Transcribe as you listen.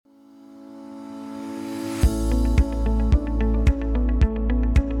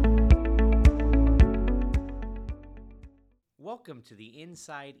Welcome to the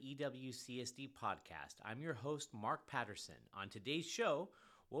Inside EWCSD Podcast. I'm your host, Mark Patterson. On today's show,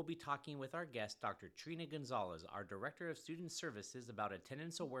 we'll be talking with our guest, Dr. Trena Gonzalez, our Director of Student Services, about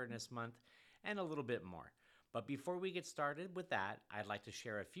Attendance Awareness Month and a little bit more. But before we get started with that, I'd like to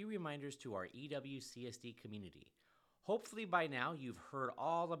share a few reminders to our EWCSD community. Hopefully by now you've heard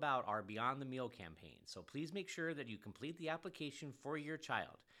all about our Beyond the Meal campaign, so please make sure that you complete the application for your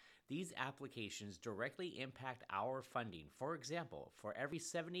child. These applications directly impact our funding. For example, for every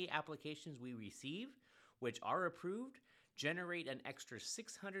 70 applications we receive, which are approved, generate an extra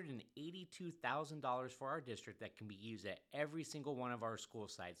 $682,000 for our district that can be used at every single one of our school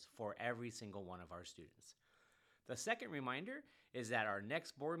sites for every single one of our students. The second reminder is that our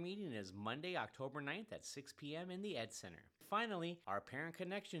next board meeting is Monday, October 9th at 6 p.m. in the Ed Center. Finally, our Parent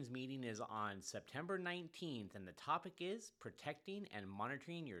Connections meeting is on September 19th, and the topic is protecting and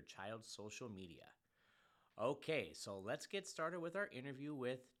monitoring your child's social media. Okay, so let's get started with our interview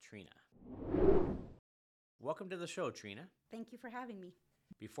with Trena. Welcome to the show, Trena. Thank you for having me.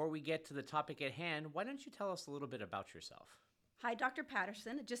 Before we get to the topic at hand, why don't you tell us a little bit about yourself? Hi, Dr.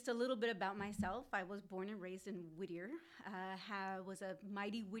 Patterson. Just a little bit about myself. I was born and raised in Whittier, was a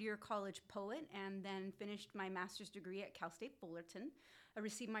mighty Whittier College poet, and then finished my master's degree at Cal State Fullerton. I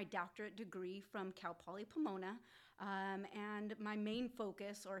received my doctorate degree from Cal Poly Pomona, and my main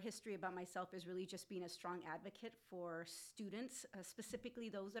focus or history about myself is really just being a strong advocate for students, specifically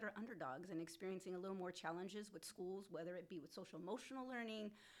those that are underdogs and experiencing a little more challenges with schools, whether it be with social emotional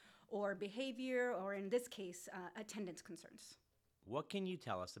learning or behavior, or in this case, attendance concerns. What can you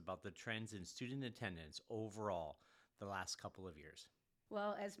tell us about the trends in student attendance overall the last couple of years?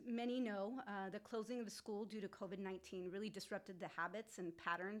 Well, as many know, the closing of the school due to COVID-19 really disrupted the habits and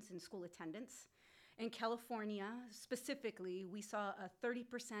patterns in school attendance. In California, specifically, we saw a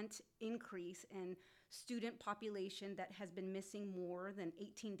 30% increase in student population that has been missing more than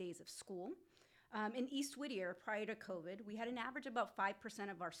 18 days of school. In East Whittier, prior to COVID, we had an average of about 5%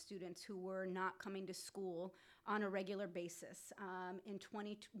 of our students who were not coming to school on a regular basis. In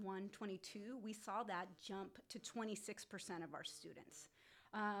 21-22, we saw that jump to 26% of our students.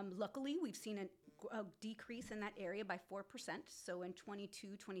 Luckily, we've seen a decrease in that area by 4%. So in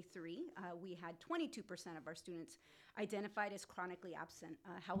 22-23, we had 22% of our students identified as chronically absent.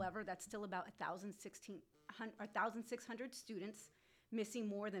 However, that's still about 1,600 students missing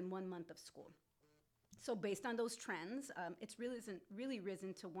more than 1 month of school. So based on those trends, it's really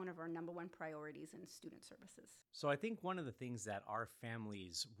risen to one of our number one priorities in student services. So I think one of the things that our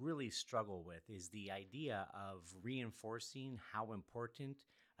families really struggle with is the idea of reinforcing how important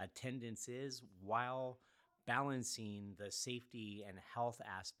attendance is while balancing the safety and health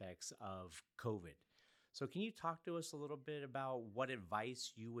aspects of COVID. So can you talk to us a little bit about what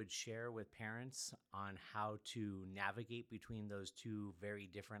advice you would share with parents on how to navigate between those two very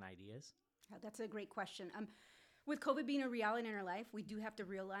different ideas? That's a great question. With COVID being a reality in our life, we do have to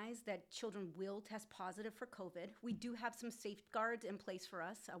realize that children will test positive for COVID. We do have some safeguards in place for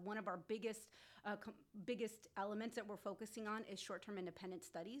us. One of our biggest elements that we're focusing on is short-term independent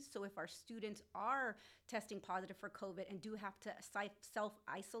studies. So if our students are testing positive for COVID and do have to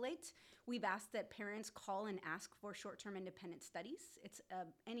self-isolate, we've asked that parents call and ask for short-term independent studies. It's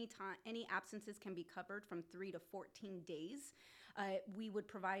any absences can be covered from 3 to 14 days. We would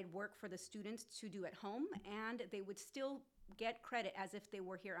provide work for the students to do at home, and they would still get credit as if they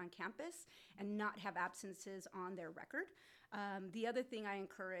were here on campus and not have absences on their record. The other thing I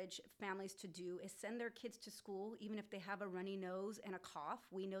encourage families to do is send their kids to school even if they have a runny nose and a cough.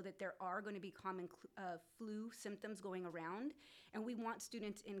 We know that there are going to be common flu symptoms going around, and we want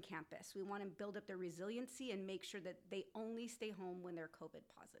students in campus. We want to build up their resiliency and make sure that they only stay home when they're COVID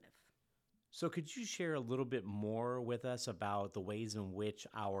positive. So could you share a little bit more with us about the ways in which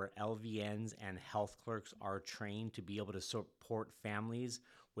our LVNs and health clerks are trained to be able to support families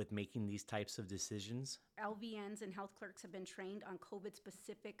with making these types of decisions? LVNs and health clerks have been trained on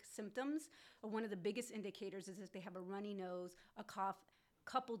COVID-specific symptoms. One of the biggest indicators is if they have a runny nose, a cough,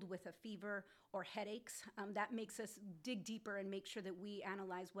 coupled with a fever or headaches. That makes us dig deeper and make sure that we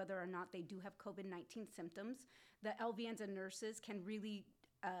analyze whether or not they do have COVID-19 symptoms. The LVNs and nurses can really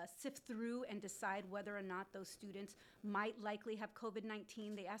sift through and decide whether or not those students might likely have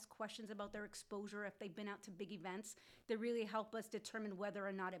COVID-19. They ask questions about their exposure if they've been out to big events. They really help us determine whether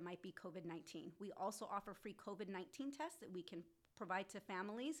or not it might be COVID-19. We also offer free COVID-19 tests that we can provide to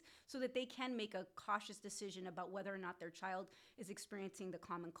families so that they can make a cautious decision about whether or not their child is experiencing the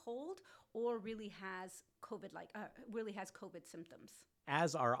common cold or really has COVID symptoms.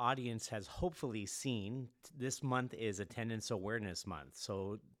 As our audience has hopefully seen, this month is Attendance Awareness Month.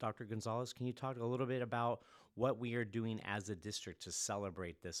 So, Dr. Gonzalez, can you talk a little bit about what we are doing as a district to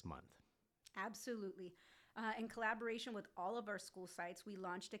celebrate this month? Absolutely. In collaboration with all of our school sites, we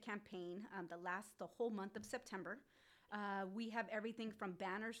launched a campaign that lasts the whole month of September. We have everything from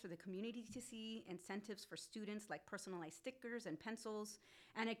banners for the community to see, incentives for students like personalized stickers and pencils,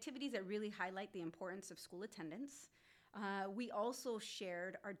 and activities that really highlight the importance of school attendance. We also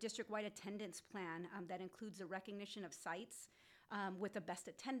shared our district-wide attendance plan that includes the recognition of sites with the best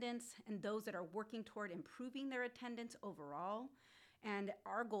attendance and those that are working toward improving their attendance overall. And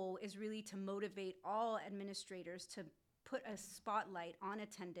our goal is really to motivate all administrators to put a spotlight on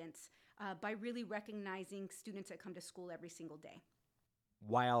attendance by really recognizing students that come to school every single day.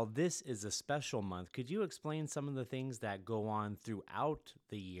 While this is a special month, could you explain some of the things that go on throughout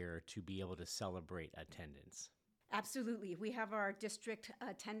the year to be able to celebrate attendance? Absolutely. We have our district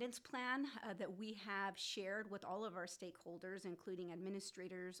attendance plan that we have shared with all of our stakeholders, including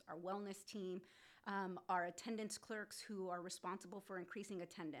administrators, our wellness team, our attendance clerks who are responsible for increasing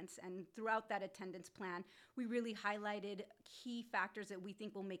attendance. And throughout that attendance plan, we really highlighted key factors that we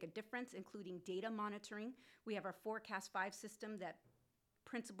think will make a difference, including data monitoring. We have our Forecast 5 system that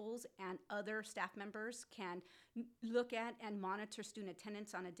principals and other staff members can look at and monitor student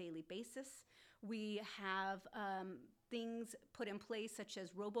attendance on a daily basis. We have things put in place such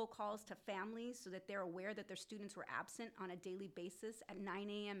as robocalls to families so that they're aware that their students were absent on a daily basis at 9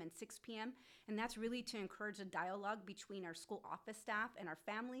 a.m. and 6 p.m. And that's really to encourage a dialogue between our school office staff and our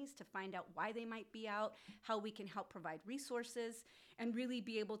families to find out why they might be out, how we can help provide resources, and really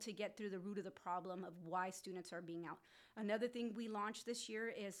be able to get through the root of the problem of why students are being out. Another thing we launched this year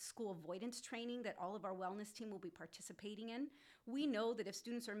is school avoidance training that all of our wellness team will be participating in. We know that if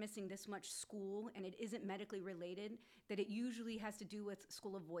students are missing this much school and it isn't medically related, that it usually has to do with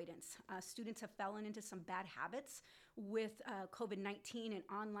school avoidance. Students have fallen into some bad habits with COVID-19 and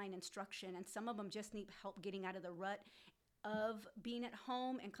online instruction, and some of them just need help getting out of the rut of being at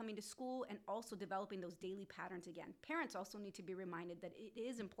home and coming to school and also developing those daily patterns again. Parents also need to be reminded that it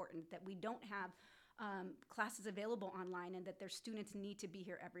is important that we don't have classes available online and that their students need to be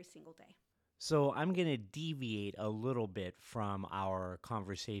here every single day. So I'm going to deviate a little bit from our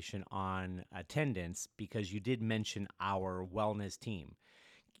conversation on attendance because you did mention our wellness team.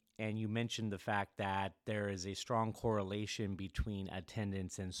 And you mentioned the fact that there is a strong correlation between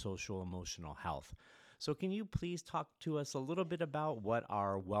attendance and social emotional health. So can you please talk to us a little bit about what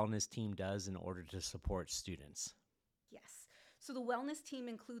our wellness team does in order to support students? Yes. So the wellness team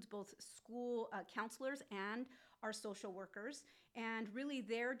includes both school counselors and our social workers, and really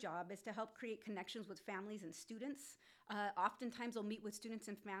their job is to help create connections with families and students. Oftentimes they'll meet with students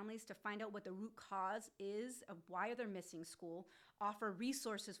and families to find out what the root cause is of why they're missing school, offer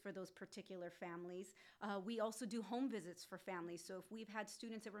resources for those particular families. We also do home visits for families. So if we've had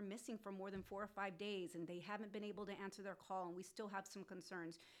students that were missing for more than 4 or 5 days and they haven't been able to answer their call and we still have some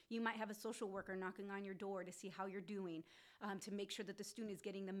concerns, you might have a social worker knocking on your door to see how you're doing, to make sure that the student is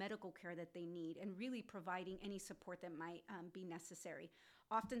getting the medical care that they need and really providing any support that might be necessary.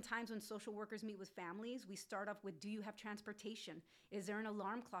 Oftentimes when social workers meet with families, we start off with, do you have transportation? Is there an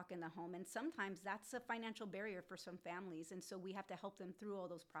alarm clock in the home? And sometimes that's a financial barrier for some families, and so we have to help them through all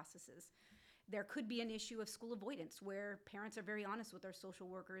those processes. There could be an issue of school avoidance where parents are very honest with our social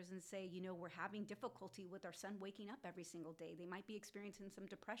workers and say, we're having difficulty with our son waking up every single day. They might be experiencing some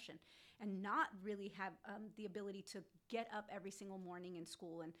depression and not really have the ability to get up every single morning in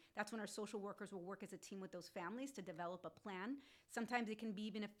school. And that's when our social workers will work as a team with those families to develop a plan. Sometimes it can be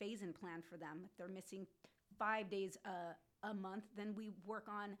even a phase-in plan for them. If they're missing 5 days a month, then we work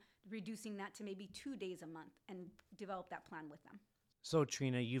on reducing that to maybe 2 days a month and develop that plan with them. So,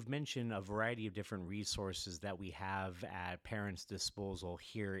 Trena, you've mentioned a variety of different resources that we have at parents' disposal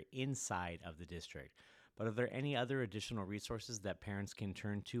here inside of the district. But are there any other additional resources that parents can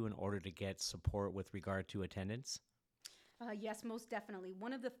turn to in order to get support with regard to attendance? Yes, most definitely.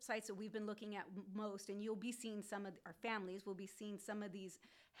 One of the sites that we've been looking at most, and you'll be seeing some of our families will be seeing some of these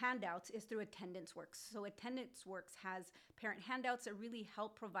handouts, is through Attendance Works. So Attendance Works has parent handouts that really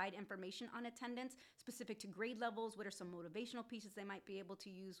help provide information on attendance specific to grade levels, what are some motivational pieces they might be able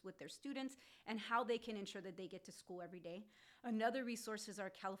to use with their students, and how they can ensure that they get to school every day. Another resource is our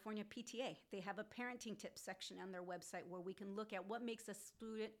California PTA. They have a parenting tips section on their website where we can look at what makes a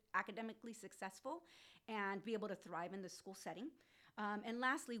student academically successful and be able to thrive in the school setting. And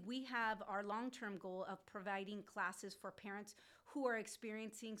lastly, we have our long-term goal of providing classes for parents who are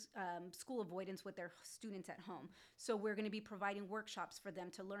experiencing school avoidance with their students at home. So we're going to be providing workshops for them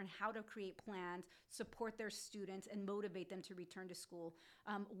to learn how to create plans, support their students, and motivate them to return to school.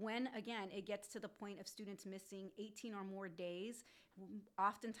 When, again, it gets to the point of students missing 18 or more days,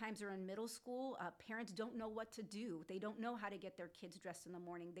 oftentimes they're in middle school. Parents don't know what to do. They don't know how to get their kids dressed in the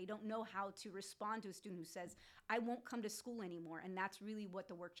morning. They don't know how to respond to a student who says, I won't come to school anymore. And that's really what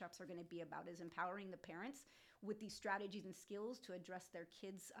the workshops are going to be about, is empowering the parents with these strategies and skills to address their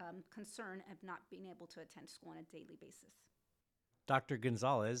kids' concern of not being able to attend school on a daily basis. Dr.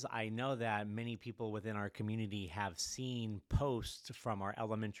 Gonzalez, I know that many people within our community have seen posts from our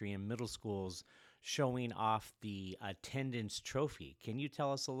elementary and middle schools showing off the attendance trophy. Can you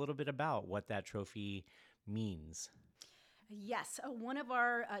tell us a little bit about what that trophy means? Yes, one of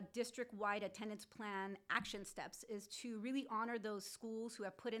our district-wide attendance plan action steps is to really honor those schools who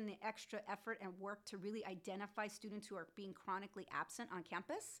have put in the extra effort and work to really identify students who are being chronically absent on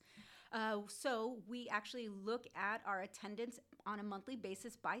campus. So we actually look at our attendance on a monthly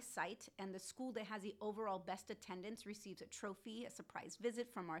basis by site, and the school that has the overall best attendance receives a trophy, a surprise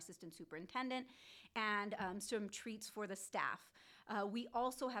visit from our assistant superintendent, and some treats for the staff. We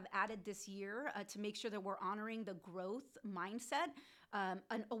also have added this year to make sure that we're honoring the growth mindset,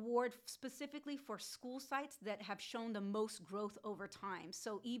 an award specifically for school sites that have shown the most growth over time.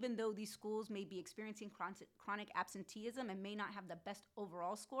 So even though these schools may be experiencing chronic absenteeism and may not have the best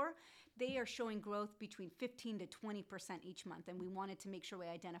overall score, they are showing growth between 15 to 20% each month. And we wanted to make sure we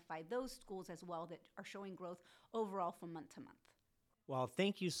identify those schools as well that are showing growth overall from month to month. Well,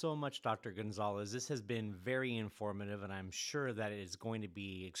 thank you so much, Dr. Gonzalez. This has been very informative, and I'm sure that it is going to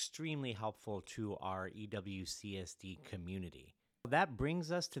be extremely helpful to our EWCSD community. That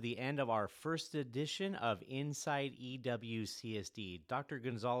brings us to the end of our first edition of Inside EWCSD. Dr.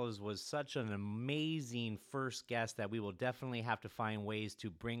 Gonzalez was such an amazing first guest that we will definitely have to find ways to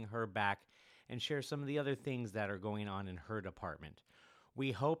bring her back and share some of the other things that are going on in her department.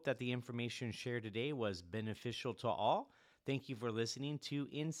 We hope that the information shared today was beneficial to all. Thank you for listening to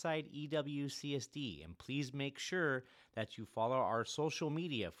Inside EWCSD, and please make sure that you follow our social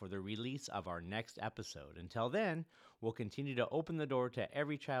media for the release of our next episode. Until then, we'll continue to open the door to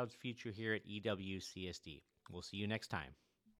every child's future here at EWCSD. We'll see you next time.